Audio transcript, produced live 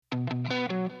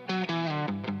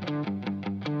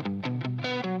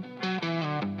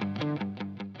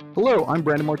Hello, I'm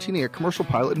Brandon Martini, a commercial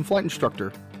pilot and flight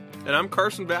instructor. And I'm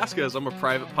Carson Vasquez. I'm a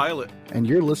private pilot. And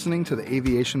you're listening to the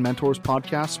Aviation Mentors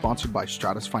podcast, sponsored by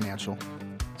Stratus Financial.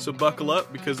 So buckle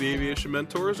up, because the Aviation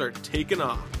Mentors are taking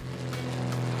off.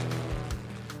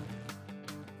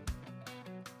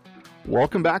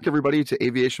 Welcome back, everybody, to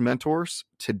Aviation Mentors.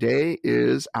 Today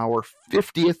is our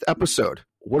 50th episode.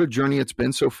 What a journey it's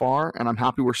been so far, and I'm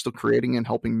happy we're still creating and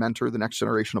helping mentor the next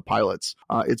generation of pilots.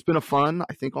 It's been a fun,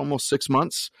 I think, almost 6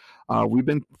 months. We've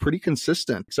been pretty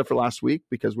consistent, except for last week,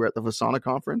 because we're at the Vasana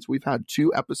conference. We've had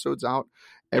 2 episodes out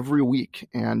every week,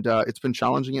 and it's been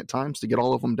challenging at times to get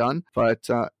all of them done. But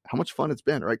how much fun it's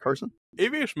been, right, Carson?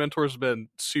 Aviation Mentors has been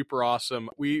super awesome.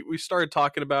 We started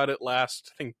talking about it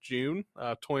last, I think, June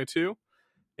 22,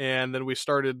 and then we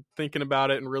started thinking about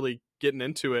it and really getting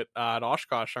into it at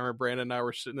Oshkosh. I remember Brandon and I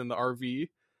were sitting in the RV,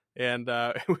 and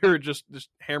we were just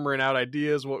hammering out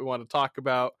ideas, what we want to talk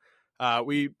about. I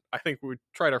think we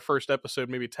tried our first episode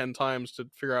maybe 10 times to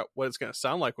figure out what it's going to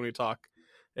sound like when we talk.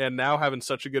 And now having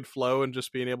such a good flow and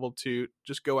just being able to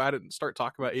just go at it and start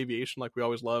talking about aviation like we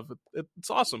always love, it's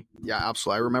awesome. Yeah,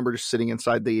 absolutely. I remember just sitting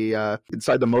inside the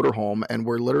motorhome, and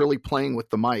we're literally playing with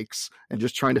the mics and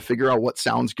just trying to figure out what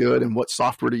sounds good and what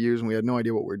software to use. And we had no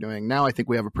idea what we're doing. Now I think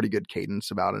we have a pretty good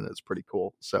cadence about it. And it's pretty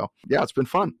cool. So yeah, it's been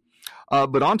fun.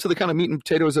 But on to the kind of meat and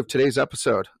potatoes of today's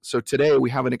episode. So today we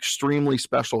have an extremely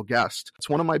special guest. It's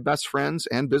one of my best friends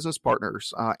and business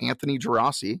partners, Anthony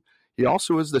Geraci. He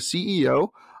also is the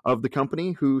CEO of the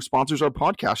company who sponsors our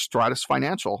podcast, Stratus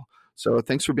Financial. So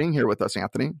thanks for being here with us,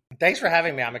 Anthony. Thanks for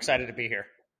having me. I'm excited to be here.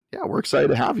 Yeah, we're excited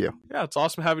to have you. Yeah, it's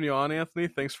awesome having you on, Anthony.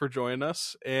 Thanks for joining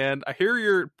us. And I hear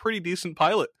you're a pretty decent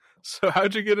pilot. So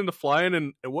how'd you get into flying,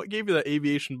 and what gave you that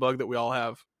aviation bug that we all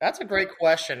have? That's a great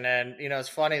question. And, it's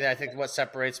funny that I think what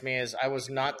separates me is I was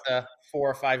not the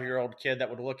 4 or 5-year-old kid that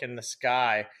would look in the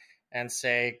sky and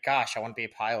say, gosh, I want to be a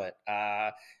pilot.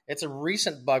 It's a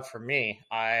recent bug for me.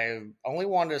 I only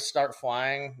wanted to start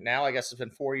flying now, I guess it's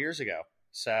been 4 years ago.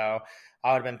 So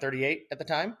I would have been 38 at the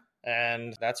time.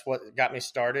 And that's what got me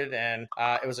started. And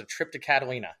it was a trip to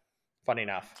Catalina, funny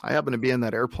enough. I happened to be in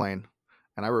that airplane,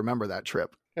 and I remember that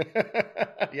trip.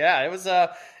 Yeah,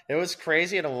 it was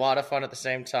crazy and a lot of fun at the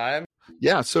same time.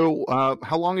 Yeah. So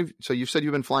how long so you said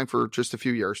you've been flying for just a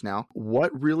few years now.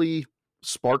 What really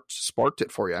sparked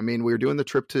it for you? I mean, we were doing the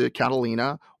trip to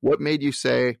Catalina. What made you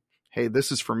say, hey,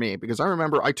 this is for me? Because I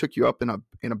remember I took you up in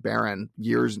a Baron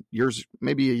years,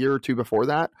 maybe a year or two before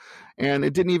that, and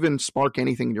it didn't even spark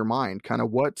anything in your mind. Kind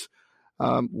of what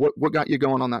got you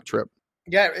going on that trip?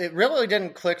 Yeah, it really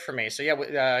didn't click for me. So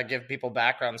yeah, give people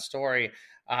background story.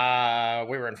 We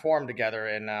were informed together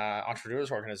in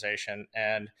Entrepreneurs Organization,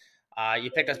 and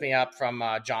you picked me up from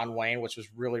John Wayne, which was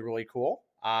really, really cool.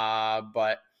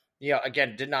 But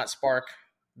again, did not spark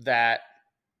that,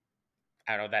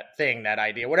 I don't know, that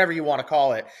idea, whatever you want to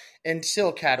call it,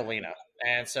 until Catalina.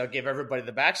 And so give everybody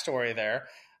the backstory there.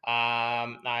 I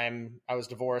was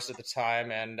divorced at the time,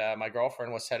 and my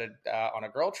girlfriend was headed on a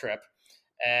girl trip,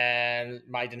 and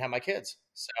I didn't have my kids.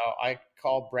 So I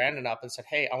called Brandon up and said,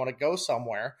 hey, I want to go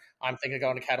somewhere. I'm thinking of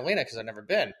going to Catalina because I've never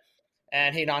been.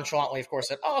 And he nonchalantly, of course,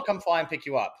 said, oh, I'll come fly and pick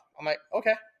you up. I'm like,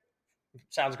 okay.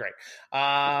 Sounds great.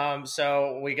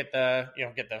 So we get the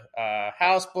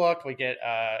house booked. We get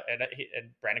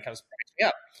and Brandon comes picks me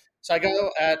up. So I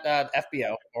go at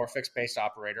FBO, or fixed base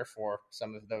operator for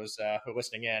some of those who are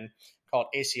listening in, called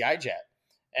ACI Jet.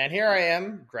 And here I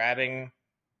am grabbing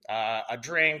a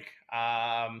drink,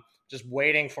 just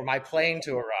waiting for my plane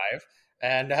to arrive,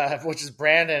 and which is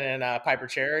Brandon in Piper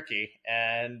Cherokee.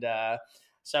 And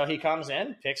so he comes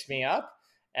in, picks me up.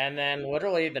 And then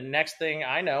literally the next thing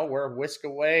I know, we're whisked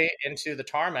away into the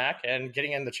tarmac and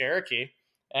getting in the Cherokee.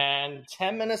 And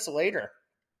 10 minutes later,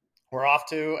 we're off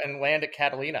to and land at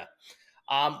Catalina.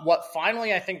 What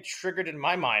finally, I think, triggered in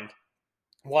my mind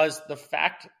was the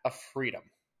fact of freedom,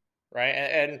 right?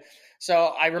 And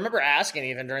so I remember asking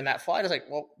even during that flight, I was like,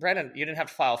 well, Brandon, you didn't have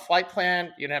to file a flight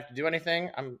plan. You didn't have to do anything.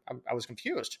 I was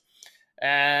confused.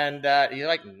 And you're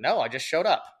like, no, I just showed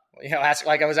up.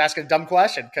 I was asking a dumb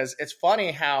question, because it's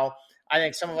funny how I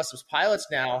think some of us as pilots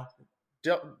now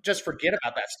don't just forget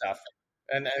about that stuff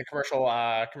in the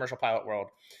commercial pilot world,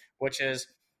 which is,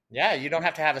 yeah, you don't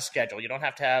have to have a schedule. You don't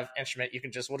have to have instrument. You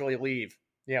can just literally leave,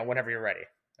 whenever you're ready.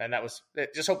 And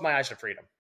it just opened my eyes to freedom.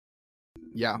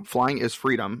 Yeah, flying is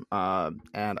freedom.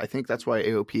 And I think that's why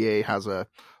AOPA has a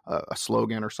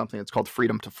slogan or something. It's called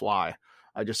Freedom to Fly.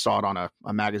 I just saw it on a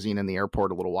magazine in the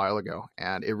airport a little while ago,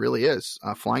 and it really is.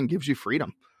 Flying gives you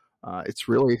freedom. It's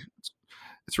really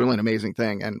an amazing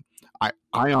thing. And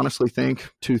I honestly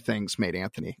think two things made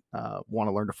Anthony want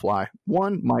to learn to fly.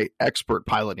 One, my expert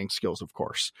piloting skills, of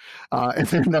course. And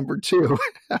then number two,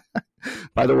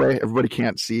 by the way, everybody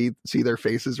can't see their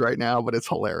faces right now, but it's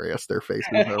hilarious. Their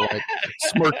faces are like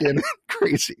smirking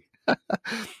crazy.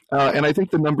 And I think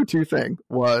the number two thing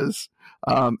was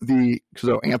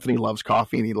so Anthony loves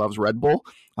coffee and he loves Red Bull.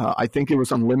 I think it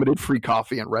was unlimited free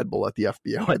coffee and Red Bull at the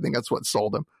FBO. I think that's what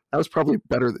sold him. That was probably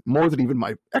more than even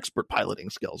my expert piloting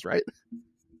skills, right?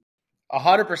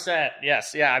 100%.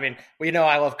 Yes. Yeah. I mean,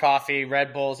 I love coffee,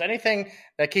 Red Bulls, anything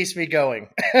that keeps me going.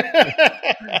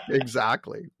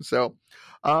 Exactly. So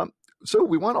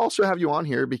we want to also have you on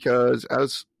here because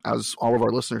as all of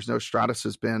our listeners know, Stratus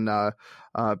has been the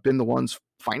ones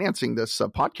financing this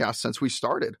podcast since we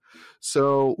started.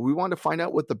 So we want to find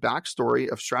out what the backstory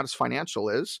of Stratus Financial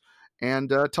is and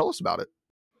tell us about it.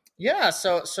 Yeah.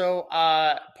 So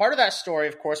part of that story,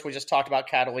 of course, we just talked about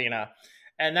Catalina,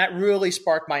 and that really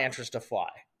sparked my interest to fly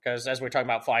because as we're talking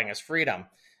about flying as freedom.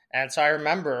 And so I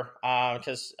remember,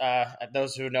 because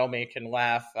those who know me can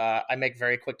laugh, I make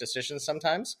very quick decisions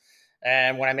sometimes.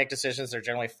 And when I make decisions, they're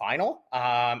generally final,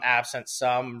 absent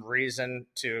some reason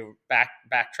to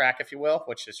backtrack, if you will,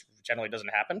 which generally doesn't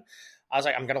happen. I was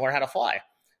like, I'm going to learn how to fly.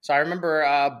 So I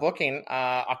remember booking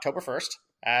October 1st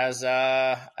as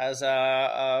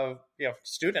a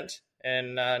student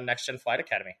in Next Gen Flight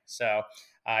Academy. So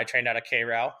I trained out of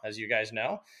KRAL, as you guys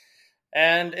know.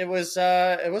 And it was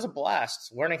a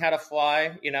blast. Learning how to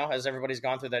fly, as everybody's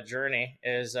gone through that journey,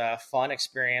 is a fun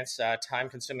experience, time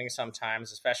consuming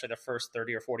sometimes, especially the first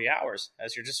 30 or 40 hours,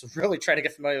 as you're just really trying to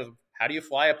get familiar with how do you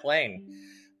fly a plane.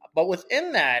 But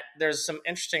within that, there's some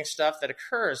interesting stuff that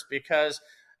occurs because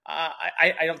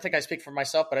I don't think I speak for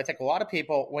myself, but I think a lot of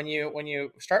people, when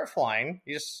you start flying,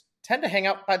 you just tend to hang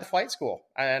out by the flight school.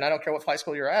 And I don't care what flight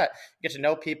school you're at. You get to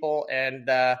know people and,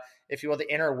 if you will, the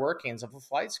inner workings of a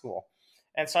flight school.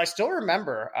 And so I still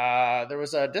remember there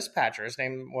was a dispatcher. His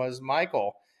name was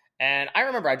Michael. And I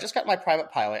remember I just got my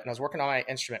private pilot and I was working on my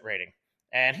instrument rating.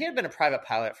 And he had been a private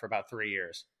pilot for about 3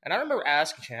 years. And I remember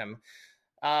asking him,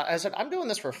 I said, I'm doing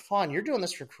this for fun. You're doing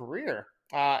this for career.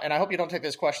 And I hope you don't take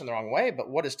this question the wrong way, but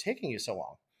what is taking you so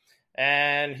long?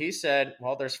 And he said,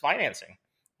 well, there's financing.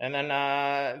 And then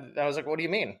I was like, what do you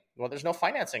mean? Well, there's no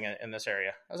financing in this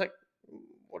area. I was like,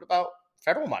 what about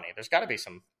federal money? There's got to be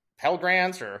some Pell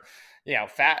Grants or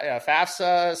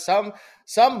FAFSA,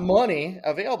 some money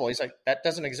available. He's like, that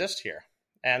doesn't exist here.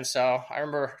 And so I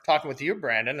remember talking with you,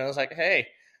 Brandon, and I was like, hey,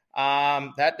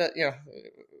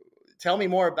 tell me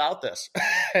more about this.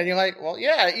 And you're like, well,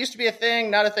 yeah, it used to be a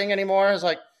thing, not a thing anymore. I was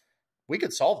like, we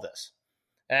could solve this.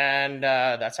 And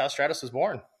that's how Stratus was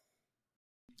born.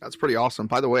 That's pretty awesome.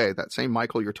 By the way, that same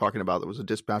Michael you're talking about that was a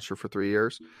dispatcher for 3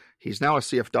 years, he's now a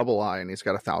CFII and he's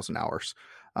got 1,000 hours.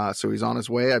 So he's on his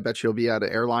way. I bet he'll be at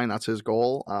an airline. That's his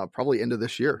goal, probably into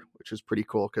this year, which is pretty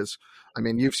cool. Because, I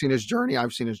mean, you've seen his journey.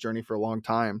 I've seen his journey for a long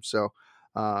time. So,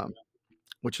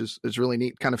 which is really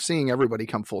neat, kind of seeing everybody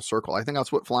come full circle. I think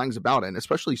that's what flying's about. And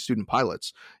especially student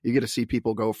pilots, you get to see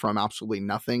people go from absolutely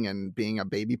nothing and being a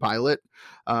baby pilot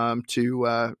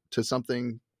to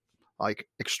something like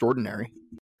extraordinary.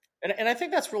 And I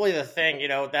think that's really the thing,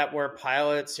 that we're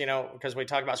pilots, because we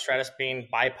talk about Stratus being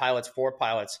by pilots for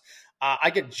pilots. I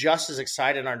get just as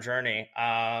excited in our journey,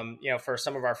 for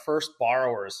some of our first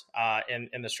borrowers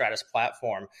in the Stratus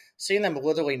platform, seeing them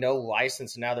literally no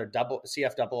license and now they're double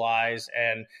CFIIs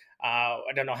and I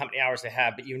don't know how many hours they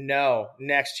have, but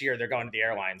next year they're going to the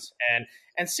airlines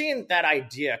and seeing that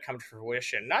idea come to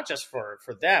fruition, not just for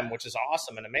them, which is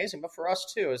awesome and amazing, but for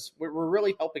us too, is we're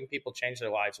really helping people change their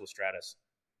lives with Stratus.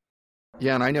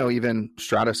 Yeah, and I know even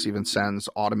Stratus even sends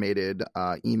automated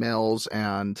emails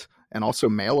and also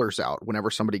mailers out whenever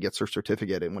somebody gets their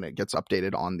certificate and when it gets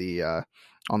updated on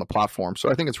the platform. So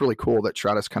I think it's really cool that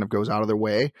Stratus kind of goes out of their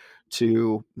way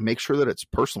to make sure that it's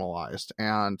personalized,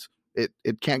 and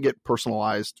it can't get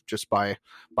personalized just by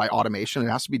automation.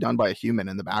 It has to be done by a human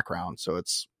in the background. So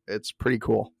it's pretty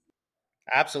cool.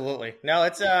 Absolutely. No,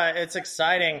 it's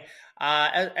exciting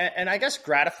and I guess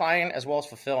gratifying as well as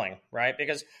fulfilling, right?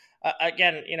 Because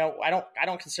again, I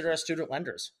don't consider us student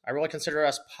lenders. I really consider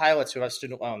us pilots who have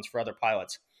student loans for other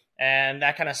pilots and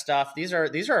that kind of stuff. These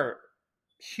are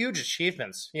huge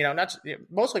achievements, not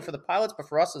mostly for the pilots, but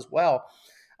for us as well.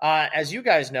 As you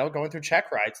guys know, going through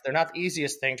check rides, they're not the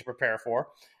easiest thing to prepare for,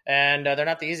 and they're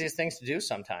not the easiest things to do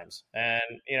sometimes. And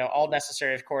all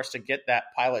necessary, of course, to get that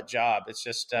pilot job. It's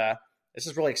just this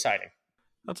is really exciting.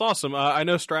 That's awesome. I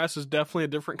know Stratus is definitely a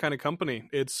different kind of company.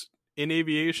 It's in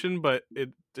aviation, but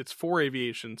it's for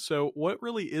aviation. So what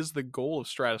really is the goal of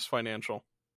Stratus Financial?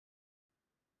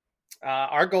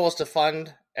 Our goal is to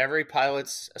fund every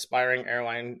pilot's aspiring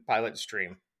airline pilot's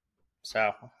dream.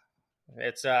 So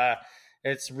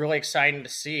it's really exciting to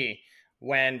see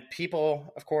when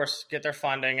people, of course, get their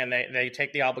funding and they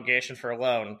take the obligation for a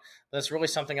loan. But it's really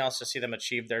something else to see them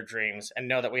achieve their dreams and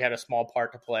know that we had a small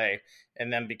part to play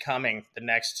in them becoming the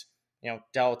next,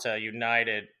 Delta,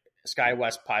 United,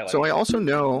 SkyWest pilot. So I also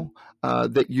know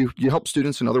that you help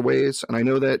students in other ways, and I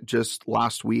know that just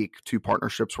last week 2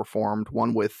 partnerships were formed.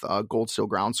 One with Gold Seal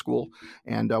Ground School,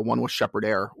 and one with Shepherd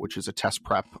Air, which is a test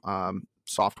prep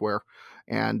software.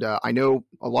 And I know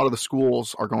a lot of the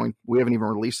schools are going. We haven't even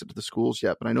released it to the schools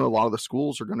yet, but I know a lot of the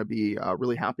schools are going to be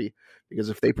really happy because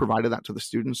if they provided that to the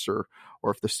students, or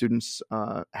if the students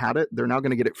had it, they're now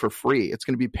going to get it for free. It's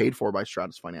going to be paid for by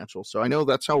Stratus Financial. So I know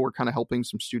that's how we're kind of helping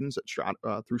some students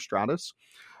at through Stratus.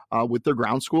 With their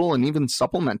ground school, and even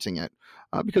supplementing it,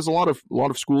 because a lot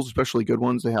of schools, especially good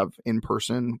ones, they have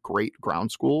in-person great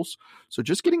ground schools. So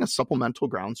just getting a supplemental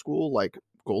ground school like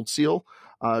Gold Seal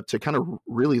to kind of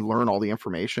really learn all the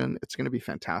information, it's going to be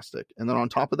fantastic. And then on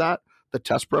top of that, the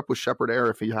test prep with Shepherd Air,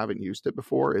 if you haven't used it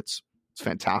before, it's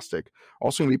fantastic.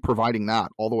 Also going to be providing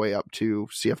that all the way up to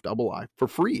CFII for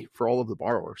free for all of the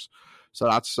borrowers. So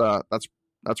that's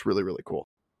really, really cool.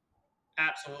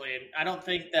 Absolutely. And I don't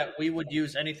think that we would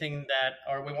use anything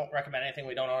or we won't recommend anything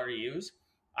we don't already use.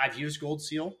 I've used Gold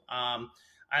Seal.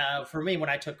 For me, when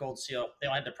I took Gold Seal, they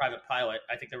only had the private pilot.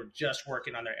 I think they were just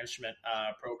working on their instrument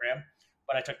program,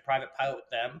 but I took private pilot with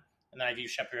them, and then I've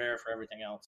used Shepherd Air for everything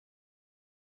else.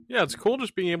 Yeah, it's cool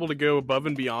just being able to go above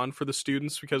and beyond for the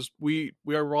students because we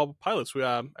are all pilots.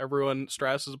 Everyone,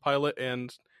 Stratus is a pilot,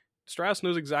 and Stratus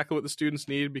knows exactly what the students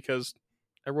need because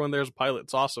everyone there is a pilot.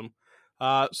 It's awesome.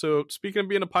 So speaking of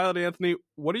being a pilot, Anthony,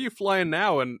 what are you flying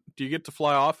now, and do you get to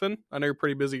fly often? I know you're a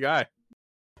pretty busy guy.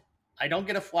 I don't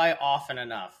get to fly often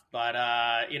enough, but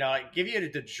I give you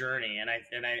the journey, and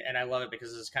I love it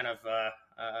because it's kind of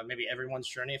maybe everyone's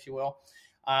journey, if you will.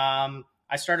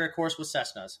 I started a course with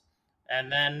Cessnas,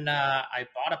 and then I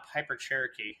bought a Piper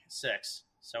Cherokee 6,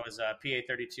 so it was a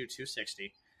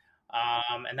PA-32-260,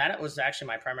 and that was actually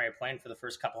my primary plane for the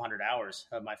first couple hundred hours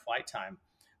of my flight time.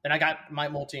 Then I got my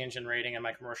multi-engine rating and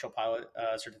my commercial pilot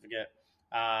certificate.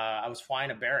 I was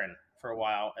flying a Baron for a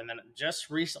while. And then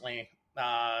just recently,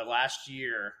 last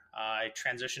year, I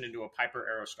transitioned into a Piper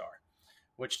Aerostar,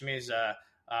 which to me is an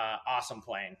awesome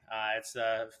plane. It's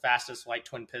the fastest light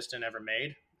twin piston ever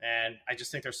made. And I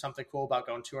just think there's something cool about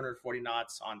going 240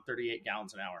 knots on 38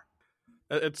 gallons an hour.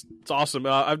 It's awesome.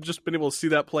 I've just been able to see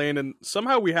that plane, and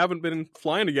somehow we haven't been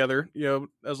flying together,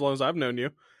 as long as I've known you.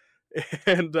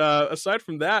 And aside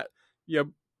from that,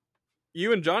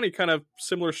 you and Johnny kind of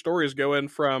similar stories going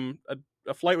from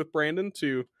a flight with Brandon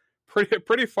to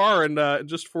pretty far in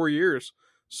just 4 years.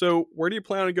 So where do you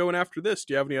plan on going after this?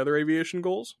 Do you have any other aviation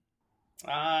goals?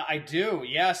 I do,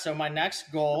 yeah. So my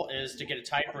next goal is to get a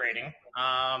type rating.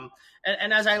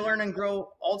 And as I learn and grow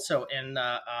also in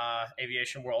the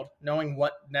aviation world, knowing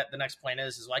what the next plane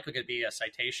is likely going to be a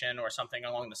Citation or something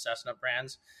along the Cessna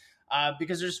brands.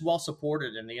 Because they're just well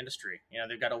supported in the industry.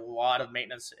 They've got a lot of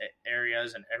maintenance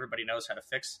areas, and everybody knows how to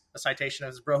fix a Citation if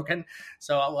it's broken.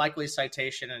 So likely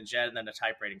Citation and Jet, and then a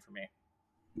type rating for me.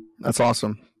 That's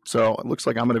awesome. So it looks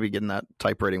like I'm going to be getting that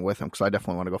type rating with him because I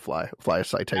definitely want to go fly a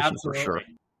Citation. Absolutely. For sure.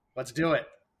 Let's do it.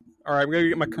 All right, I'm going to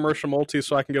get my commercial multi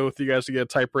so I can go with you guys to get a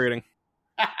type rating.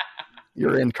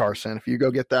 You're in, Carson. If you go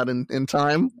get that in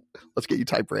time, let's get you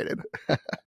type rated.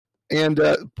 And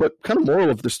but kind of moral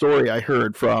of the story I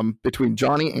heard from between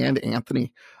Johnny and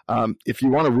Anthony, if you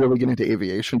want to really get into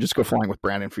aviation, just go flying with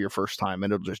Brandon for your first time,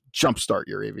 and it'll just jumpstart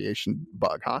your aviation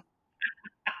bug, huh?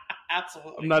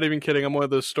 Absolutely. I'm not even kidding. I'm one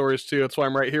of those stories too. That's why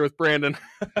I'm right here with Brandon.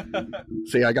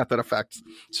 See, I got that effect.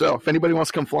 So if anybody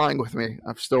wants to come flying with me,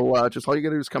 I'm still just all you got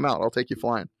to do is come out. I'll take you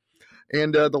flying.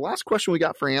 And the last question we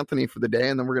got for Anthony for the day,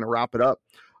 and then we're going to wrap it up.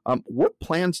 What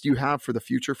plans do you have for the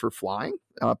future for flying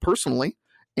personally?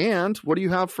 And what do you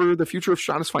have for the future of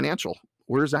Stratus Financial?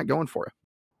 Where is that going for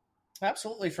you?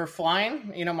 Absolutely. For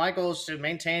flying, my goal is to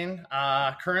maintain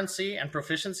currency and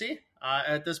proficiency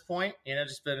at this point.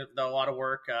 Just been a lot of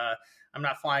work. I'm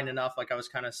not flying enough, like I was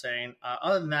kind of saying.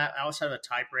 Other than that, outside of a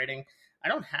type rating, I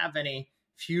don't have any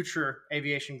future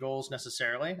aviation goals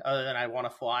necessarily, other than I want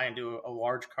to fly and do a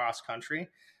large cross country.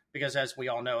 Because as we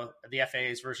all know, the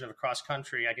FAA's version of a cross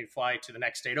country, I can fly to the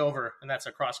next state over, and that's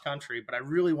a cross country. But I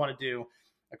really want to do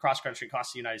a cross-country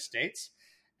across the United States.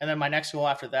 And then my next goal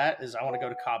after that is I want to go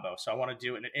to Cabo. So I want to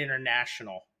do an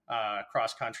international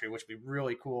cross-country, which would be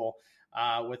really cool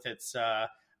with its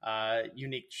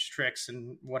unique tricks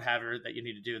and whatever that you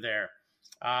need to do there.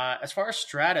 As far as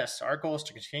Stratus, our goal is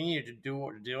to continue to do what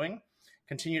we're doing,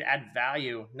 continue to add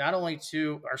value, not only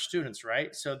to our students,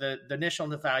 right? So the initial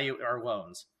value are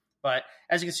loans. But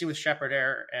as you can see with Shepherd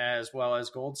Air as well as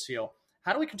Gold Seal,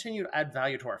 how do we continue to add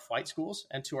value to our flight schools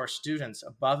and to our students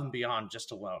above and beyond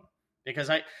just a loan? Because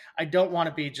I don't want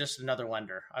to be just another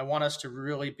lender. I want us to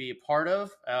really be a part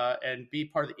of and be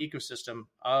part of the ecosystem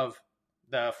of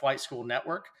the flight school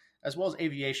network, as well as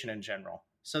aviation in general.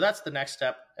 So that's the next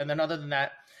step. And then other than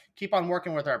that, keep on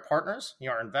working with our partners,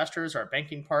 our investors, our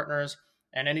banking partners,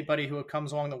 and anybody who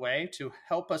comes along the way to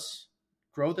help us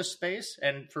grow this space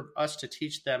and for us to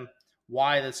teach them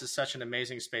why this is such an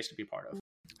amazing space to be part of.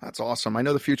 That's awesome. I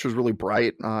know the future is really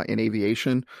bright in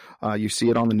aviation. You see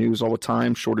it on the news all the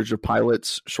time, shortage of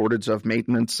pilots, shortage of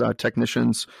maintenance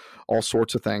technicians, all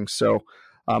sorts of things. So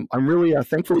I'm really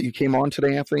thankful that you came on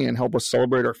today, Anthony, and helped us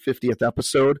celebrate our 50th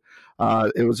episode.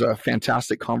 It was a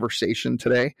fantastic conversation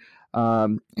today.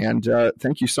 And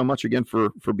thank you so much again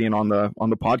for being on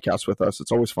the podcast with us.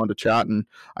 It's always fun to chat. And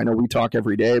I know we talk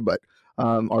every day, but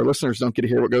our listeners don't get to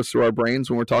hear what goes through our brains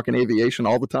when we're talking aviation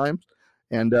all the time.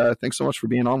 And thanks so much for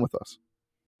being on with us.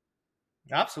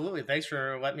 Absolutely. Thanks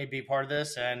for letting me be part of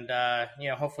this. And,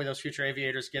 hopefully those future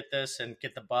aviators get this and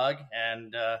get the bug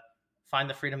and find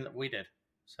the freedom that we did.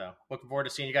 So looking forward to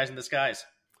seeing you guys in the skies.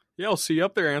 Yeah, I'll see you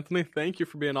up there, Anthony. Thank you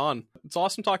for being on. It's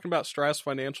awesome talking about Stratus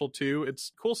Financial, too.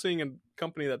 It's cool seeing a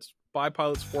company that's by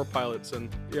pilots for pilots. And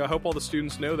I hope all the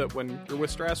students know that when you're with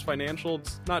Stratus Financial,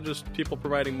 it's not just people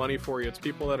providing money for you. It's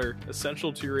people that are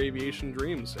essential to your aviation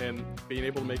dreams and being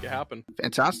able to make it happen.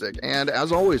 Fantastic. And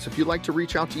as always, if you'd like to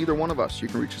reach out to either one of us, you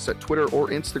can reach us at Twitter or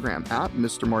Instagram at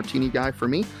Mr. Martini Guy for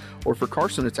me, or for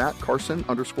Carson, it's at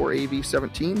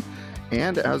Carson_AV17.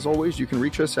 And as always, you can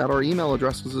reach us at our email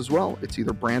addresses as well. It's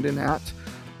either Brandon at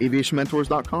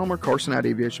aviationmentors.com or Carson at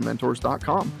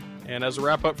aviationmentors.com. And as a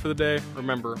wrap up for the day,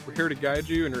 remember, we're here to guide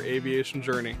you in your aviation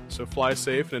journey. So fly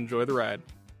safe and enjoy the ride.